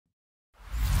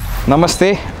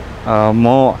नमस्ते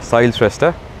म साहिल श्रेष्ठ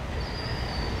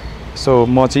सो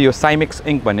म चाहिँ यो साइमेक्स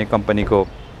इंक भन्ने कम्पनीको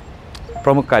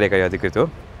प्रमुख कार्यकारी अधिकृत हो।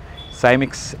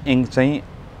 साइमेक्स इंक चाहिँ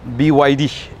BYD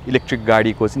इलेक्ट्रिक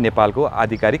गाडीको चाहिँ नेपालको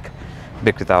आधिकारिक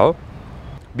व्यक्तिता हो।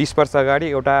 20 वर्ष अगाडि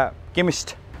एउटा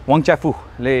केमिस्ट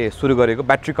वाङच्याफूले सुरु गरेको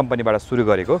ब्याट्री कम्पनीबाट सुरु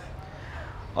गरेको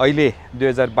अहिले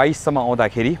 2022 सम्म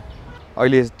आउँदाखेरि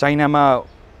अहिले चाइनामा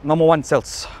नम्बर 1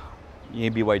 सेल्स यही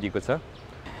BYD को छ।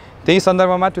 त्यही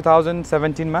सन्दर्भमा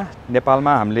 2017 मा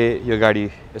नेपालमा हामीले यो गाडी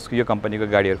यो कम्पनीको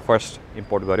गाडीहरु फर्स्ट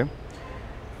इम्पोर्ट गर्यौं।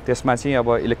 त्यसमा चाहिँ अब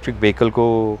इलेक्ट्रिक भेहिकलको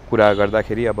कुरा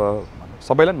गर्दाखेरि अब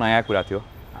सबैलाई नयाँ कुरा थियो।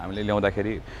 हामीले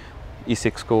ल्याउँदाखेरि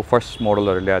E6 को फर्स्ट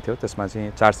मोडलहरु ल्याएको थियो। त्यसमा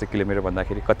चाहिँ 400 किलोमिटर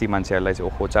भन्दाखेरि कति मान्छेहरुलाई चाहिँ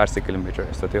ओहो 400 किलोमिटर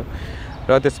यस्तो थियो।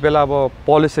 र त्यसबेला अब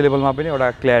पोलिसी लेभलमा पनि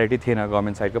एउटा क्ल्यारिटी थिएन,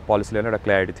 गभर्नमेन्ट साइडको पोलिसी लेभलमा एउटा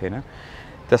क्ल्यारिटी थिएन।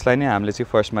 त्यसलाई नै हामीले चाहिँ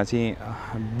फर्स्टमा चाहिँ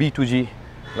B2G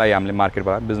लाई हामीले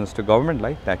मार्केटबाट बिजनेस टु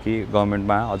गभर्नमेन्टलाई ताकि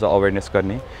गभर्नमेन्टमा अझ अवेयरनेस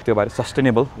गर्ने त्यो बारे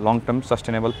sustainable long term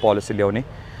sustainable policy ल्याउने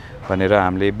भनेर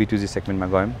हामीले B2G सेगमेन्टमा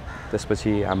गयौं।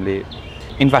 त्यसपछि हामीले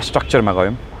इन्फ्रास्ट्रक्चरमा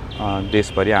गयौं।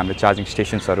 देशभरि हामीले चार्जिङ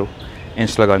स्टेशन्सहरु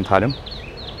इन्स्टल गर्न थाल्यौं।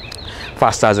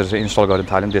 फास्ट चार्जर इन्स्टल गर्न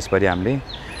थाल्यौं देशभरि हामीले।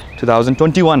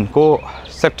 2021 को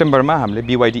सेप्टेम्बरमा हामीले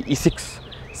BYD E6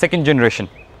 second generation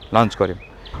lunch गर्यौं।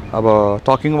 अब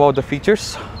talking about the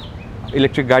features,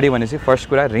 electric गाडी भनेपछि फर्स्ट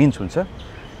कुरा रेन्ज हुन्छ।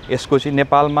 यसको चाहिँ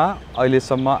नेपालमा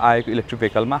अहिलेसम्म आएको इलेक्ट्रिक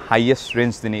भेहिकलमा हाईएस्ट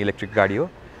रेन्ज दिने इलेक्ट्रिक गाडी हो।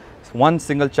 वन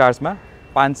single चार्जमा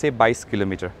 522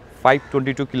 kilometre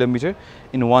 522 kilometre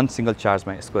in one single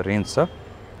चार्जमा यसको रेन्ज छ।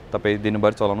 तपाई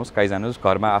दिनभर चलाउनुस्, कहीँ जानुस्,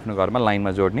 घरमा आफ्नो घरमा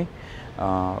लाइनमा जोड्ने,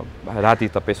 राति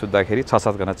तपाई सुत्दाखेरि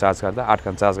 6-7 घण्टा चार्ज गर्दा 8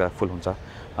 घण्टा चार्ज गर्दा फुल हुन्छ।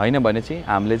 हैन भने चाहिँ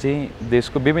हामीले चाहिँ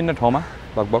देशको विभिन्न ठाउँमा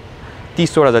लगभग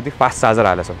 30 वटा जति फास्ट चार्जर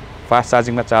हालेछौँ। फास्ट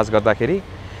चार्जिङमा चार्ज गर्दाखेरि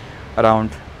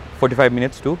around 45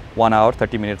 minutes to 1 our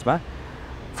 30 मिनट्समा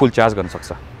full charge गर्न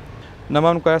सक्छ।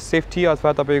 नम्बर 1 कुरा सेफ्टी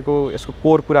अथवा तपाईको यसको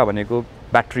कोर कुरा भनेको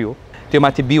ब्याट्री हो। त्यो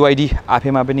माथि BYD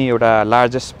आफैमा पनि एउटा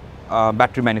लार्जेस्ट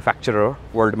ब्याट्री म्यानुफ्याक्चरर हो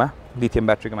वर्ल्डमा, लिथियम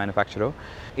ब्याट्रीको म्यानुफ्याक्चरर हो।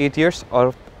 8 इयर्स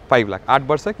अर 5 लाख 8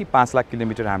 वर्ष कि 5 लाख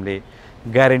किलोमिटर हामीले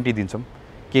ग्यारेन्टी दिन्छौँ।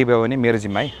 के भयो भने मेरो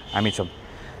जिम्मा है हामी छौँ।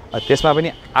 त्यसमा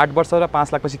पनि 8 वर्ष र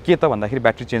 5 लाख पछि के त भन्दाखेरि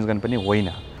ब्याट्री चेन्ज गर्न पनि होइन।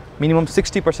 मिनिमम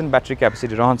 60% ब्याट्री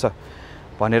क्यापेसिटी रहन्छ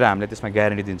भनेर हामीले त्यसमा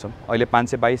ग्यारेन्टी दिन्छौँ। अहिले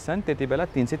 522 छन्, त्यति बेला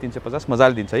 300-350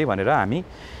 मजाले दिन्छ है भनेर हामी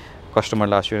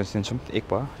कस्टमरलाई एस्युरेन्स दिन्छौँ। एक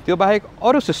भयो। त्यो बाहेक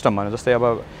अरु सिस्टम भने जस्तै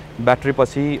अब ब्याट्री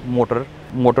पछि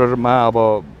मोटरमा अब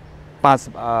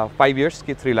 5 इयर्स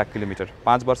कि 3 लाख किलोमिटर,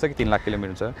 5 वर्ष कि 3 लाख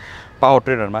किलोमिटर हुन्छ। पावर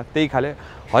ट्रेनरमा त्यही खाले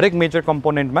हरेक मेजर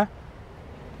कम्पोनेन्टमा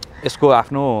यसको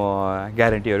आफ्नो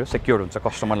ग्यारेन्टीहरु सेक्युर हुन्छ।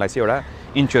 कस्टमरलाई चाहिँ एउटा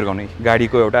इन्स्योर गर्ने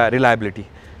गाडीको एउटा रिलायबिलिटी,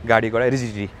 गाडीको एउटा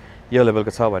रिजिडिटी यो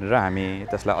लेभलको छ भनेर हामी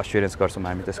त्यसलाई एस्युरेन्स गर्छौँ।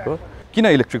 हामी त्यसको किन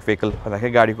इलेक्ट्रिक भेहिकल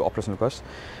भन्दाखेरि गाडीको अपरेसनल कस्ट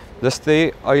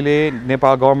जस्तै अहिले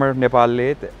नेपाल गभर्नमेन्ट नेपालले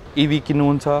EV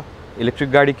किन्नुहुन्छ,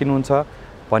 इलेक्ट्रिक गाडी किन्नुहुन्छ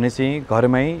भने चाहिँ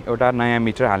घरमै एउटा नयाँ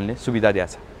मिटर हाल्ने सुविधा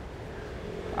दिएको छ।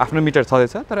 आफ्नो मिटर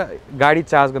छँदैछ तर गाडी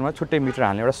चार्ज गर्नमा छुट्टै मिटर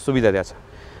हाल्ने एउटा सुविधा दिएको छ।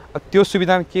 त्यो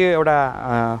सुविधामा के एउटा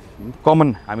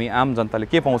कमन हामी आम जनताले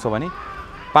के पाउँछ भने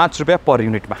 5 रुपैयाँ पर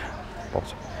युनिटमा पाउँछ।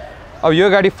 अब यो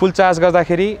गाडी फुल चार्ज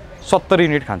गर्दाखेरि 70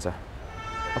 युनिट खान्छ।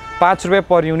 5 रुपैयाँ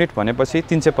पर युनिट भनेपछि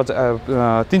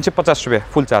 350 रुपैयाँ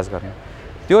फुल चार्ज गर्ने।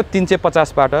 त्यो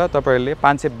 350 बाट तपाईहरुले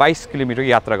 522 किलोमिटर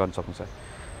यात्रा गर्न सक्नुहुन्छ।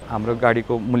 हाम्रो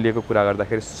गाडीको मूल्यको कुरा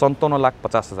गर्दाखेरि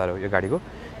 57,50,000 हो यो गाडीको।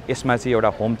 यसमा चाहिँ एउटा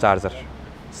होम चार्जर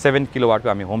 7 किलोवाटको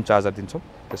हामी होम चार्जर दिन्छौँ।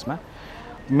 त्यसमा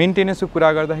मेन्टेनेन्सको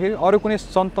कुरा गर्दाखेरि अरु कुनै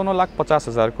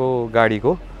 57,50,000 को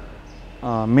गाडीको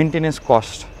मेन्टेनेन्स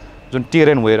कस्ट जुन टियर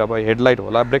एन्ड वेयर अब हेडलाइट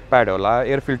होला, ब्रेक प्याड होला,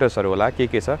 एयर फिल्टर्सहरु होला, के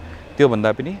छ त्यो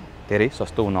भन्दा पनि धेरै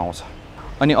सस्तो हुन आउँछ।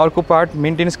 अनि अर्को पार्ट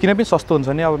मेन्टेनेन्स किन पनि सस्तो हुन्छ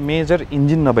भने अब मेजर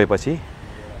इन्जिन नभएपछि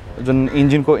जुन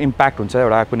इन्जिनको इम्प्याक्ट हुन्छ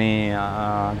एउटा कुनै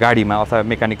गाडीमा अथवा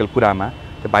मेकानिकल कुरामा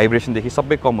त्यो भाइब्रेसन देखि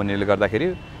सबै कम हुनेले गर्दाखेरि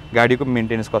गाडीको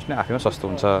मेन्टेनेन्स कस्ट पनि आफैमा सस्तो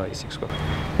हुन्छ। E6 को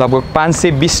लगभग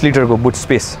 520 लिटरको बुट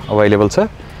स्पेस अवेलेबल छ।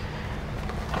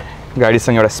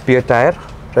 गाडीसँग एउटा स्पेयर टायर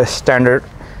र स्ट्यान्डर्ड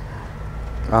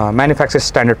म्यानुफ्याक्चर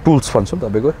स्ट्यान्डर्ड टुल्स भन्छौँ।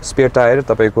 तपाईको स्पेयर टायर,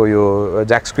 तपाईको यो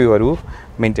ज्याक स्क्रूहरु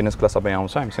मेन्टेनेन्सको लागि सबै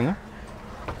आउँछ हामीसँग।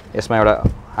 यसमा एउटा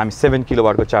हामी 7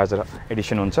 किलोवाटको चार्जर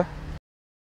एडिसन हुन्छ।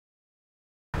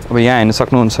 अब यहाँ हेर्न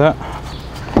सक्नुहुन्छ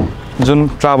जुन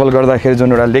ट्राभल गर्दाखेरि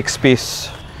जुन एउटा लेग स्पेस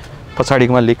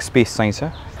पछाडीमा लेग स्पेस चाहिन्छ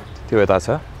त्यो यता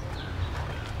छ।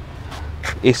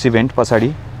 AC भेन्ट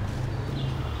पछाडी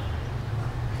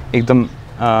एकदम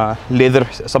लेदर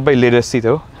सबै लेदर सिट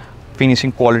हो।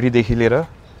 फिनिशिङ क्वालिटी देखि लिएर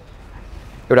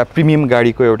एउटा प्रिमियम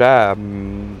गाडीको एउटा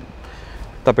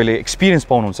तपाईले एक्सपिरियन्स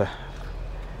पाउनुहुन्छ।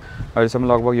 अहिलेसम्म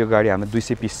लगभग यो गाडी हामीले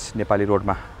 200 पिस नेपाली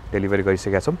रोडमा डेलिभरी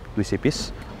गरिसकेका छौँ। 200 पिस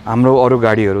हाम्रो अरू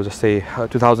गाडीहरू जस्तै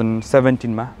 2017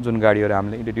 मा जुन गाडीहरू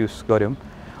हामीले इन्ट्रोड्युस गर्यौं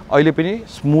अहिले पनि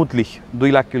स्मुथली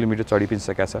 2 लाख किलोमिटर चढि पनि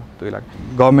सकेको छ 2 लाख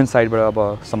गभर्नमेन्ट साइडबाट अब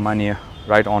सम्मानीय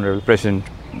राइट अनरेबल प्रेसिडेन्ट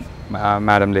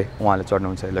म्याडमले उहाँले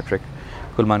चढ्नुहुन्छ इलेक्ट्रिक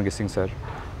कुलमान घिसिङ सर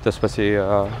त्यसपछि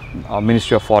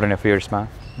ministry of foreign अफेयर्समा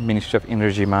ministry of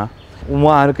इनर्जीमा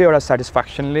उहाँहरुकै एउटा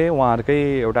स्याटिस्फ्याक्सनले उहाँहरुकै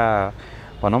एउटा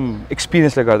भनौं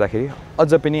एक्सपिरियन्सले गर्दाखेरि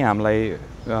अझ पनि हामीलाई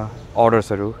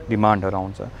अर्डर्सहरु डिमान्डहरु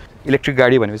आउँछ इलेक्ट्रिक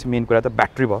गाडी भनेपछि मेन कुरा त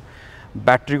ब्याट्री भयो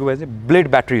ब्याट्रीको चाहिँ ब्लेड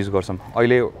ब्याट्री युज गर्छौं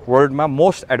अहिले वर्ल्डमा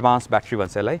मोस्ट एडभान्स ब्याट्री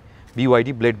भन्छ यसलाई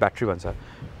BYD ब्लेड ब्याट्री भन्छ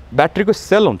ब्याट्रीको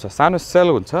सेल हुन्छ सानो सेल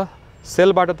हुन्छ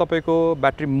सेलबाट तपाईको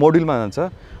ब्याट्री मोड्युलमा जान्छ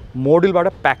मोड्युलबाट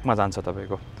प्याकमा जान्छ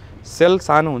तपाईको सेल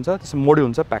सानो हुन्छ त्यसको मोड्युल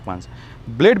हुन्छ प्याकमा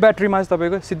जान्छ ब्लेड ब्याट्रीमा चाहिँ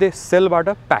तपाईको सिधै सेलबाट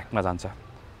प्याकमा जान्छ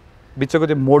बिचको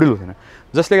त्यो मोड्युल हुँदैन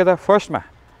जसले गर्दा फर्स्टमा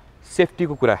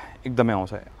सेफ्टीको कुरा एकदमै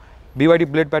आउँछ BYD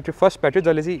blade battery first battery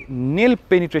जसले चाहिँ नेल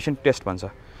पेनिट्रेसन टेस्ट भन्छ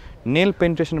नेल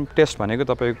पेनिट्रेसन टेस्ट भनेको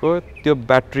तपाईको त्यो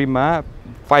ब्याट्रीमा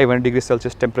 500 डिग्री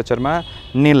सेल्सियस टेम्परेचरमा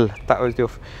नेल त्यो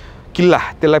किल्ला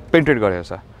त्यसलाई पेनिट्रेट गरेको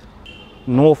छ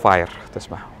नो फायर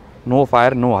त्यसमा no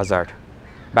fire no hazard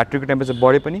ब्याट्रीको temperature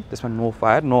बढे पनि त्यसमा नो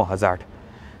फायर नो हजार्ड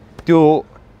त्यो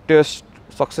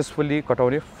टेस्ट सक्सेसफुली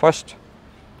कटाउने फर्स्ट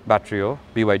ब्याट्री हो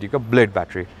BYD को ब्लेड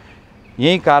ब्याट्री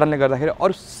यही कारणले गर्दाखेरि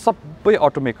अरु सबै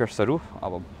अटोमेकर्सहरु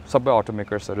अब सबै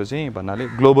अटोमेकर्सहरु चाहिँ भन्नाले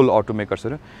ग्लोबल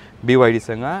अटोमेकर्सहरु BYD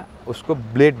सँग उसको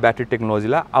ब्लेड ब्याट्री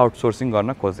टेक्नोलोजीलाई आउटसोर्सिङ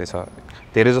गर्न खोज्दैछ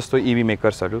धेरै जस्तो EV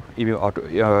मेकर्सहरु EV auto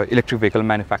electric vehicle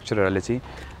म्यानुफ्याक्चररले चाहिँ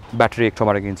ब्याट्री एक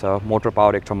ठाउँबाट किन्छ मोटर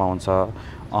पावर एक ठाउँमा हुन्छ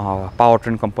पावर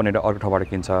ट्रेन कम्पोनेन्ट अर्को ठाउँबाट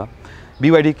किन्छ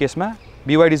BYD केसमा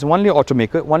BYD is only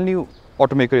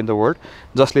अटोमेकर in the world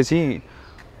जसले चाहिँ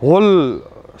होल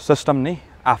सिस्टम नै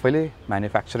आफैले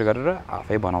म्यानुफ्याक्चर गरेर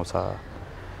आफै बनाउँछ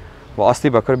अस्ति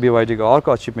भर्खर BYD को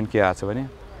अर्को अचिभमेन्ट के आछ भने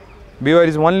BYD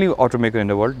is only अटोमेकर in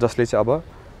the world जसले चाहिँ अब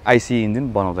IC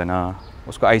इन्जिन बनाउँदैन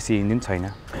उसको IC इन्जिन छैन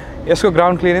यसको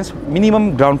ground clearance minimum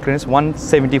ground clearance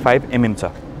 175 mm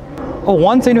छ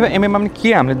 175 mm मा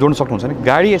के हामीले जोड्न सक्नुहुन्छ भने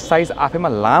गाडी साइज आफैमा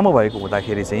लामो भएको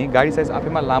हुँदाखेरि चाहिँ गाडी साइज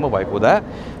आफैमा लामो भएको हुँदा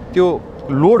त्यो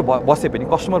लोड बसे पनि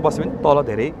कस्टमर बसे पनि तल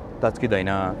धेरै तच्किदैन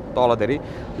तल धेरै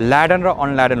ल्याडन र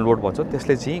अनल्याडन लोड भन्छ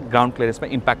त्यसले चाहिँ ग्राउन्ड क्लियरेन्समा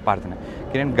इम्प्याक्ट पार्दैन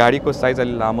किनभने गाडीको साइज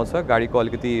अलि लामो छ गाडीको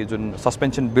अलिकति जुन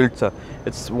सस्पेन्सन बिल्ड छ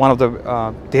इट्स वान अफ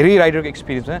द धेरै राइडरको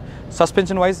experience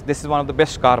suspension wise this is one of the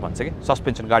best car भन्छ कि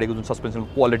सस्पेन्सन गाडीको जुन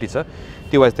सस्पेन्सनको क्वालिटी छ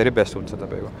त्यो वाइज धेरै बेस्ट हुन्छ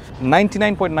तपाईको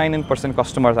 99.99%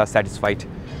 कस्टमर्स आर सेटिस्फाइड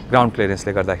ग्राउन्ड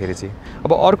क्लियरेन्सले गर्दाखेरि चाहिँ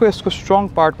अब अर्को यसको स्ट्रङ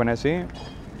पार्ट भने चाहिँ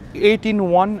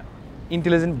 18-1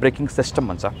 इन्टेलिजेन्ट ब्रेकिङ सिस्टम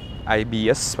भन्छ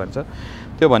IBS भन्छ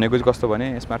त्यो भनेको चाहिँ कस्तो भने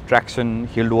यसमा ट्र्याक्सन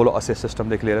हिल रोल असिस्ट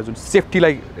सिस्टमदेखि लिएर जुन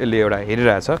सेफ्टीलाई यसले एउटा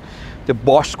हेरिरहेछ त्यो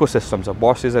बस्को सिस्टम छ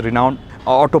बस is a renowned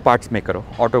auto parts maker हो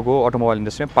अटोमोबाइल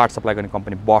इन्डस्ट्रीमा पार्ट सप्लाई गर्ने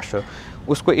कम्पनी बस हो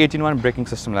उसको 18-1 ब्रेकिङ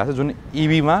सिस्टम ल्याएको छ जुन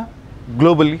EV मा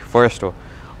ग्लोबली फर्स्ट हो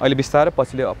अहिले बिस्तारै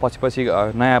पछि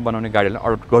नयाँ बनाउने गाडीलाई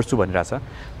अडप्ट गर्छु भनिरहेछ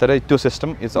तर त्यो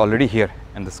system is already here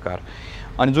in this car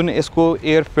अनि जुन यसको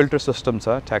एयर फिल्टर सिस्टम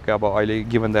छ ठ्याक्कै अब अहिले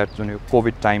गिभन दैट जुन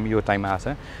कोभिड टाइम यो टाइममा आछ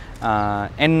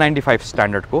N95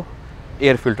 स्ट्यान्डर्ड को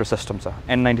एयर फिल्टर सिस्टम छ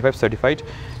N95 सर्टिफाइड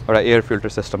एउटा एयर फिल्टर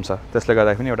सिस्टम छ त्यसले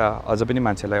गर्दा पनि एउटा अझ पनि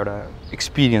मान्छेलाई एउटा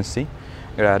एक्सपिरियन्स चाहिँ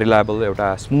एउटा रिलायबल एउटा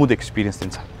स्मुथ एक्सपिरियन्स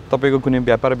दिन्छ तपाईको कुनै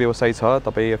व्यापार व्यवसाय छ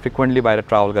तपाई फ्रिक्वेन्टली बाहिर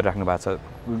ट्राभल गरिराख्नु भएको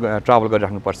छ ट्राभल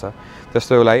गरिराख्नुपर्छ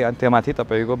त्यसैलाई अनि त्यमाथि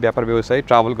तपाईको व्यापार व्यवसाय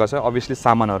ट्राभल गर्छ अभियसली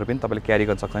सामानहरु पनि तपाईले क्यारी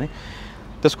गर्न सक्छ नि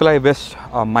त्यसको लागि बेस्ट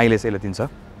माइलेज यसले दिन्छ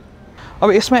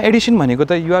अब यसमा एडिसन भनेको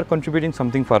त you are contributing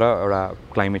something for एउटा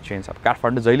क्लाइमेट चेन्ज अब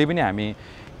काठमाडौँ जहिले पनि हामी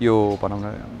यो भनौँ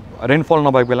न रेनफल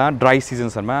नभएको बेला ड्राई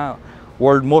सिजन्सहरुमा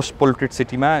वर्ल्ड मोस्ट पोल्युटेड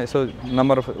सिटीमा यसो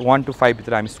नम्बर अफ 1 to 5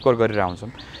 भित्र हामी स्कोर गरेर आउँछौँ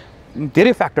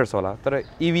धेरै फ्याक्टर्स होला तर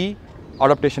EV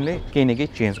अडप्टेसनले केही न केही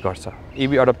चेन्ज गर्छ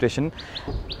EV अडप्टेसन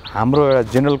हाम्रो एउटा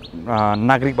जेनरल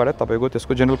नागरिकबाट तपाईको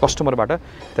त्यसको जेनरल कस्टमरबाट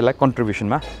त्यसलाई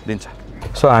कन्ट्रिब्युसनमा दिन्छ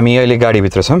सो हामी अहिले गाडी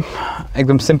भित्र छौं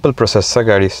एकदम सिम्पल प्रोसेस छ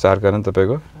गाडी स्टार्ट गर्न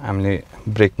तपाईको हामीले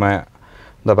ब्रेकमा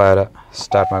दबाएर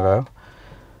स्टार्टमा गयो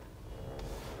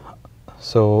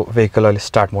सो भेहिकल अहिले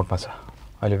स्टार्ट मोडमा छ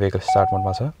अहिले भेहिकल स्टार्ट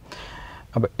मोडमा छ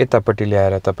अब यतापट्टि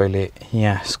ल्याएर तपाईले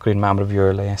यहाँ स्क्रिनमा हाम्रो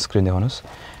भ्युअरलाई यहाँ स्क्रिन देखाउनुस्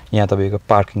यहाँ तपाईको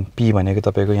पार्किङ P भनेको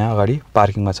तपाईको यहाँ अगाडि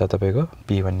पार्किङमा छ तपाईको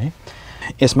P भन्ने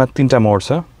यसमा तीनटा मोड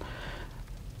छ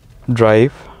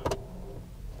ड्राइभ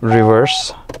रिभर्स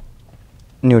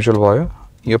न्युट्रल भयो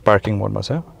यो पार्किङ मोडमा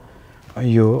छ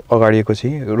यो अगाडिको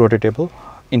चाहिँ रोटेटेबल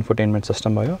इन्फोटेनमेन्ट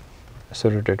सिस्टम भयो यसो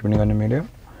रोटेट पनि गर्न मिल्यो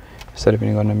यसरी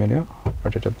पनि गर्न मिल्यो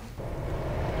रोटेटेबल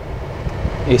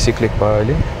AC क्लिक भयो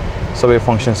अहिले सबै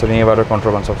फंक्सन्सहरु यहाँबाट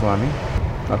कन्ट्रोल गर्न सक्छौं हामी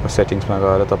अर्को सेटिङ्समा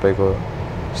गएर तपाईको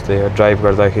जस्तै ड्राइभ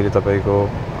गर्दाखेरि तपाईको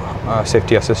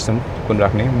सेफ्टी असिस्टेन्ट कुन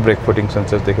राख्ने ब्रेक फुटिङ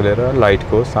सेन्सरदेखि लिएर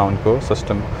लाइटको साउन्डको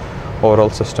सिस्टम ओभरअल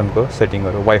सिस्टमको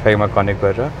सेटिङहरू वाइफाईमा कनेक्ट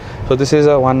गरेर so this is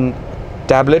a one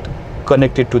tablet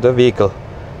connected to the vehicle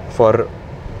for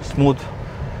smooth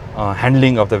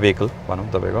handling of the vehicle भनौँ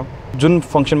तपाईँको जुन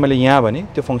फङ्सन मैले यहाँ भने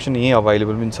त्यो फङ्सन यहीँ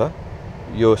अभाइलेबल पनि छ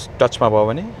यो टचमा भयो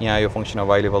भने यहाँ यो फङ्सन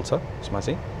अभाइलेबल छ यसमा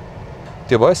चाहिँ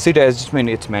त्यो भयो सिट एडजस्टमेन्ट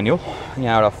इट्स म्यानुअल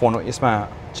यहाँ एउटा फोन यसमा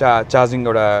चार्जिङ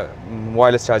एउटा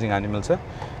वायरलेस चार्जिङ हाल्नु मिल्छ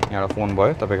यहाँ एउटा फोन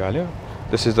भयो तपाईँको हाल्यो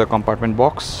this is the compartment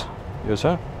box यो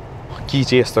छ की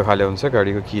चाहिँ यस्तो खाले हुन्छ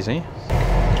गाडीको की चाहिँ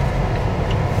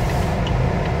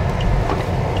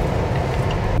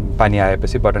पानी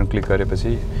आएपछि बटन क्लिक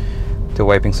गरेपछि त्यो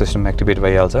वाइपिङ सिस्टम एक्टिभेट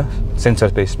भइहाल्छ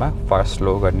सेन्सर बेसमा फास्ट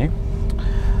लो गर्ने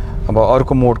अब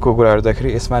अर्को मोडको कुरा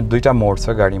गर्दाखेरि यसमा दुईवटा मोड छ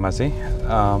गाडीमा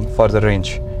चाहिँ फर द रेन्ज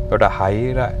एउटा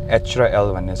हाई र एच र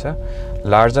एल भन्ने छ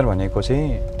लार्जर भनेको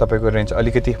चाहिँ तपाईँको रेन्ज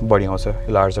अलिकति बढी आउँछ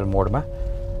लार्जर मोडमा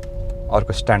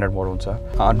अर्को स्ट्यान्डर्ड मोड हुन्छ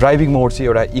ड्राइभिङ मोड चाहिँ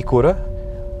एउटा इको र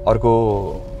अर्को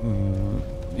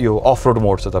यो अफ रोड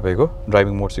मोड छ तपाईँको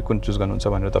ड्राइभिङ मोड चाहिँ कुन चुज गर्नुहुन्छ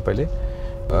भनेर तपाईँले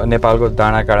नेपालको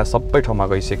डाँडाकाँडा सबै ठाउँमा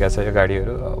गइसकेका छ यो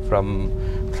गाडीहरू from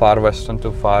far western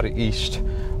to far east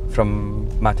from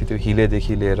माथि त्यो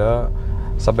हिलेदेखि लिएर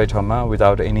सबै ठाउँमा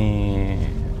विदाउट एनी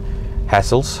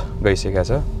ह्यासल्स गइसकेका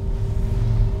छ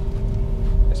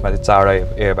यसमा चाहिँ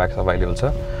 4 एयर ब्याग्स अभाइलेबल छ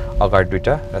अगाडि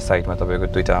 2टा र साइडमा तपाईँको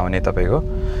 2टा आउने तपाईँको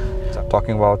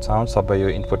टकिङ अबाउट साउन्ड सबै यो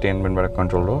इन्फोटेनमेन्टबाट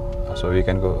कन्ट्रोल हो so you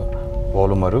can go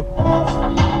भोल्युमहरू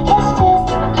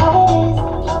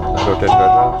rotate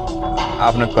गरेर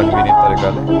आफ्नो कन्भिनियन्ट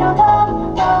तरिकाले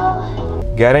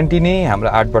ग्यारेन्टी नै हाम्रो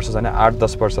 8 वर्ष छैन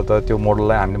 8-10 वर्ष त त्यो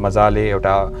मोडललाई हामीले मजाले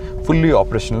एउटा फुल्ली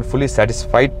अपरेसनल फुल्ली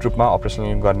सेटिस्फाइड रूपमा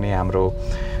अपरेसनल गर्ने हाम्रो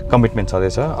कमिटमेन्ट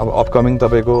छँदैछ अब अपकमिङ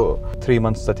तपाईँको 3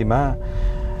 मन्थ्स जतिमा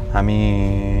हामी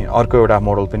अर्को एउटा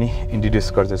मोडल पनि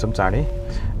इन्ट्रोड्युस गर्दैछौँ चाँडै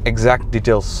एक्ज्याक्ट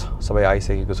डिटेल्स सबै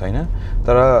आइसकेको छैन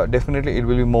तर definitely it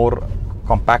will be more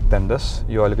compact then this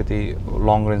यो अलिकति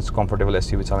लङ रेन्ज कम्फोर्टेबल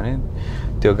एसयुभी छ भने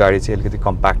त्यो गाडी चाहिँ अलिकति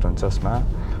कम्प्याक्ट हुन्छ यसमा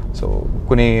सो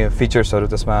कुनै फिचर्सहरू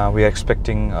त्यसमा we are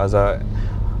expecting as a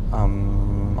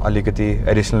अलिकति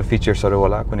एडिसनल फिचर्सहरू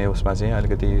होला कुनै उसमा चाहिँ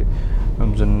अलिकति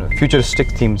जुन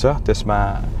फ्युचरिस्टिक थिम छ त्यसमा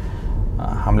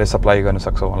हामीले सप्लाई गर्न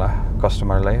सक्छौँ होला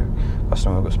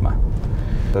कस्टमरको उसमा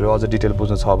तर अझ डिटेल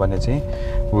बुझ्नु छ भने चाहिँ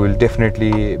we will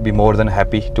definitely be more than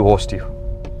happy to host you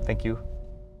thank you